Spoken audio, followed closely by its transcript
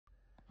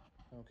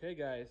Okay,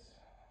 guys,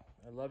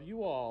 I love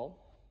you all,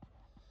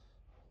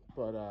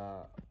 but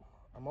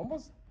I'm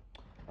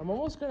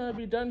almost gonna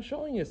be done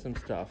showing you some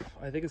stuff.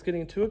 I think it's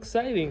getting too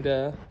exciting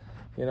to,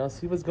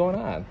 see what's going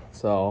on.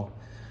 So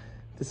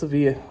this will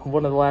be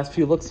one of the last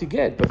few looks you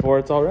get before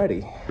it's all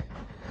ready,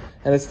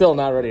 and it's still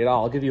not ready at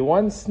all. I'll give you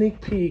one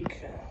sneak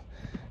peek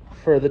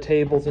for the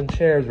tables and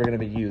chairs we're gonna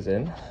be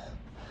using.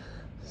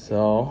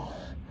 So,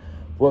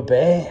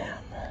 bam,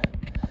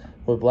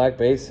 with black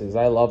bases.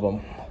 I love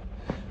them.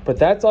 But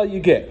that's all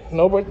you get.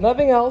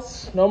 Nothing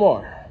else, no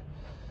more.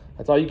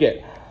 That's all you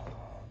get.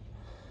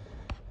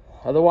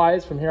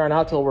 Otherwise, from here on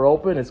out till we're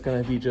open, it's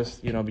going to be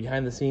just,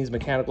 behind the scenes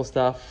mechanical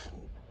stuff.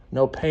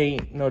 No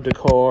paint, no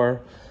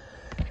decor,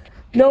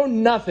 no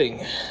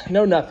nothing.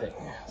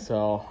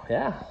 So,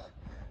 yeah,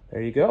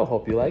 there you go.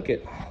 Hope you like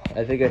it.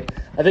 I think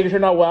it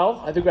turned out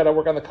well. I think we got to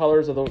work on the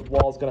colors of the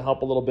walls. Going to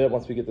help a little bit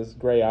once we get this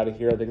gray out of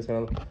here. I think it's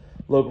going to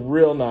look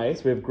real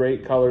nice. We have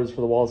great colors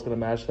for the walls, going to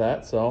match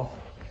that. So,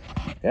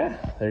 yeah,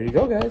 there you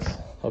go, guys.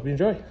 Hope you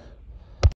enjoy.